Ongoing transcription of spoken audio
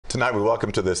Tonight we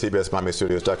welcome to the CBS Miami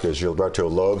Studios Dr. Gilberto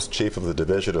Lopes, Chief of the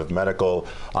Division of Medical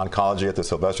Oncology at the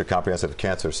Sylvester Comprehensive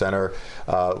Cancer Center.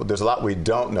 There's a lot we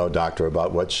don't know, Doctor,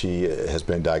 about what she has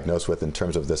been diagnosed with in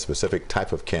terms of the specific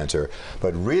type of cancer.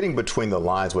 But reading between the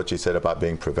lines what she said about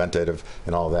being preventative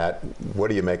and all that, what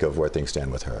do you make of where things stand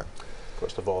with her?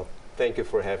 First of all, thank you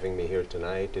for having me here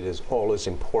tonight. It is always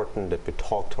important that we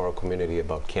talk to our community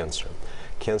about cancer.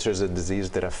 Cancer is a disease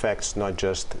that affects not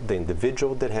just the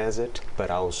individual that has it,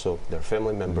 but also their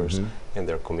family members and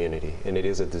their community. And it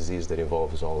is a disease that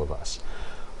involves all of us.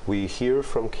 We hear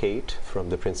from Kate, from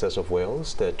the Princess of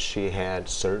Wales, that she had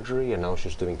surgery and now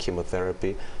she's doing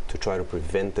chemotherapy to try to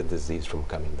prevent the disease from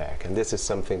coming back. And this is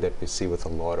something that we see with a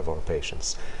lot of our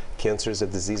patients. Cancer is a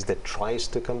disease that tries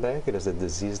to come back. It is a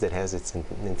disease that has its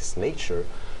nature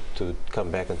to come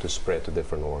back and to spread to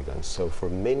different organs. So for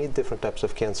many different types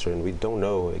of cancer, and we don't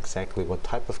know exactly what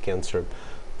type of cancer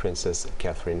Princess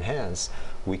Catherine has,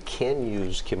 we can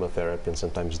use chemotherapy and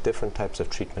sometimes different types of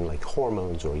treatment like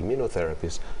hormones or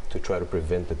immunotherapies to try to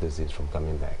prevent the disease from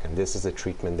coming back. And this is a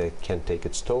treatment that can take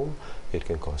its toll. It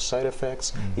can cause side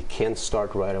effects. It can't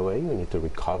start right away. You need to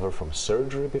recover from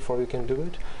surgery before you can do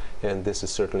it. And this is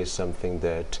certainly something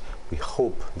that we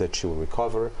hope that she will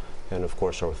recover. And of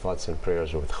course, our thoughts and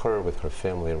prayers are with her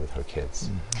family, and with her kids.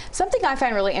 Something I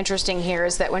find really interesting here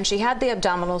is that when she had the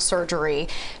abdominal surgery,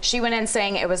 she went in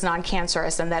saying it was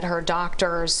non-cancerous and that her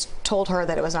doctors told her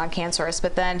that it was non-cancerous.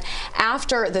 But then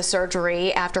after the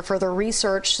surgery, after further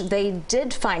research, they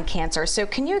did find cancer. So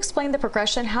can you explain the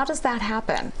progression? How does that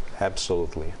happen?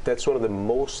 Absolutely. That's one of the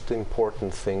most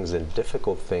important things and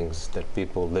difficult things that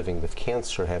people living with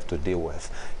cancer have to deal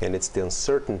with. And it's the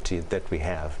uncertainty that we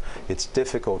have. It's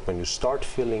difficult when you start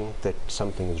feeling that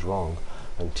something is wrong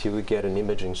until you get an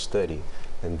imaging study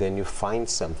and then you find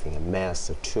something, a mass,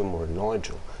 a tumor, a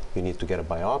nodule. You need to get a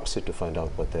biopsy to find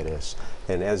out what that is.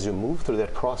 And as you move through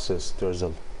that process, there's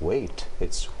a wait.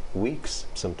 It's weeks,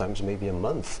 sometimes maybe a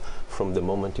month, from the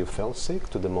moment you fell sick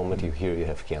to the moment you hear you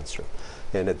have cancer.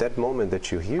 And at that moment that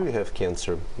you hear you have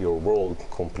cancer, your world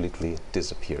completely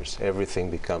disappears. Everything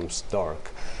becomes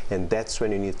dark. And that's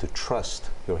when you need to trust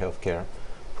your healthcare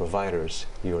providers,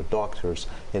 your doctors,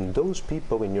 and those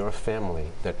people in your family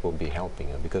that will be helping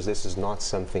you, because this is not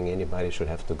something anybody should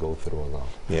have to go through alone.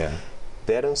 Yeah.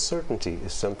 That uncertainty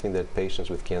is something that patients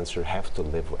with cancer have to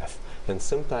live with. And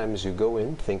sometimes you go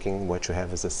in thinking what you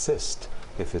have is a cyst,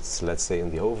 if it's, let's say,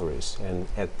 in the ovaries. And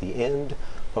at the end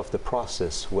of the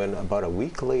process, when about a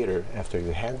week later, after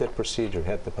you had that procedure,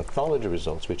 had the pathology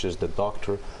results, which is the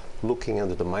doctor looking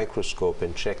under the microscope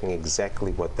and checking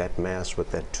exactly what that mass,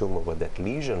 what that tumor, what that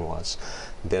lesion was,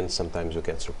 then sometimes you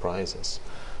get surprises.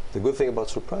 The good thing about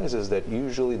surprises is that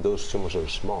usually those tumors are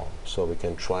small, so we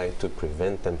can try to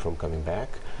prevent them from coming back.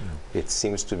 It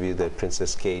seems to be that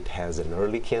Princess Kate has an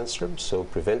early cancer, so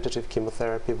preventative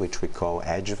chemotherapy, which we call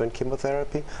adjuvant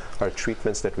chemotherapy, are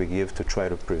treatments that we give to try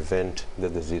to prevent the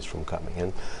disease from coming.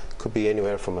 And it could be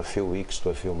anywhere from a few weeks to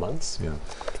a few months. Yeah.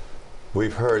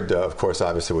 We've heard, of course,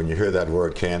 obviously, when you hear that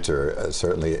word cancer,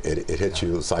 certainly it hits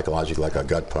you psychologically like a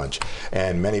gut punch.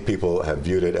 And many people have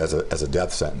viewed it as a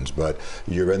death sentence, but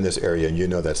you're in this area and you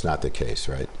know that's not the case,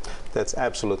 right? That's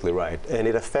absolutely right. And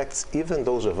it affects even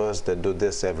those of us that do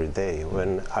this every day.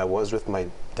 When I was with my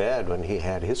dad, when he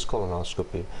had his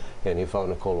colonoscopy and he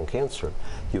found a colon cancer,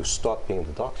 you stop being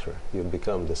the doctor, you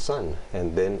become the son,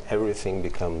 and then everything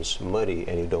becomes muddy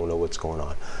and you don't know what's going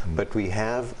on. But we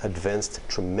have advanced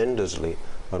tremendously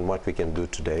on what we can do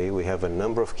today. We have a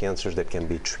number of cancers that can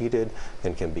be treated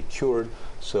and can be cured.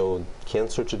 So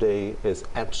cancer today is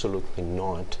absolutely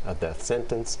not a death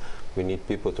sentence. We need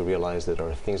people to realize that there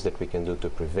are things that we can do to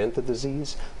prevent the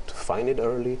disease, to find it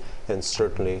early, and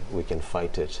certainly we can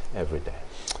fight it every day.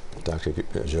 Dr.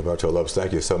 Gilberto Lopes,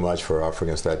 thank you so much for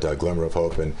offering us that glimmer of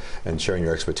hope and sharing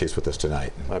your expertise with us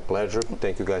tonight. My pleasure.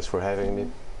 Thank you guys for having me.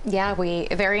 Yeah,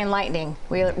 very enlightening.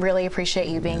 We really appreciate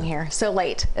you being here so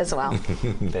late as well.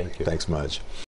 Thank you. Thanks much.